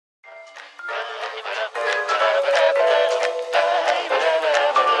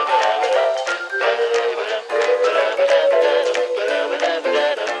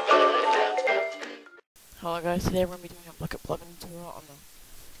guys, today we're going to be doing a plugin tutorial on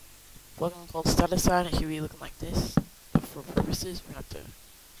the plugin called Status Sign. It should be looking like this, but for purposes, we're going to have to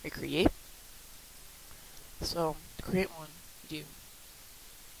recreate. So, to create one, do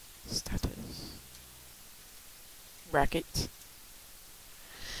status brackets,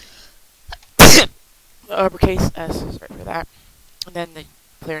 the uppercase S, sorry for that, and then the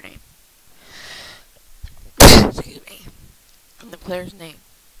player name. Excuse me. And the player's name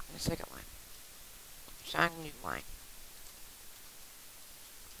in the second line. Shine new line.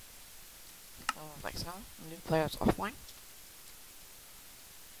 Like so. New player is offline.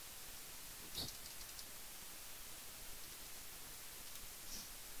 Oops.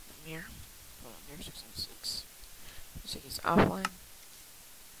 Mirror. Mirror 606. So he's offline.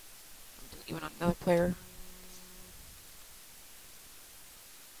 Even on another player.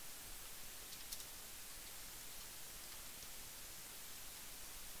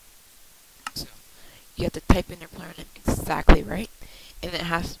 So you have to type in their player name exactly right, and it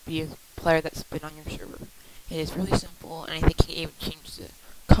has to be a player that's been on your server. It is really simple, and I think you can even change the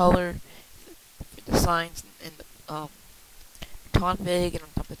color, the signs, and the config, and on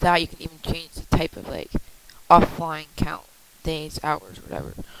top of that, you can even change the type of like offline count, days, hours,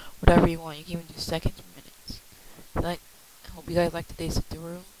 whatever you want. You can even do seconds or minutes. Like, I hope you guys liked today's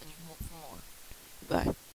tutorial, and you can hope for more. Bye.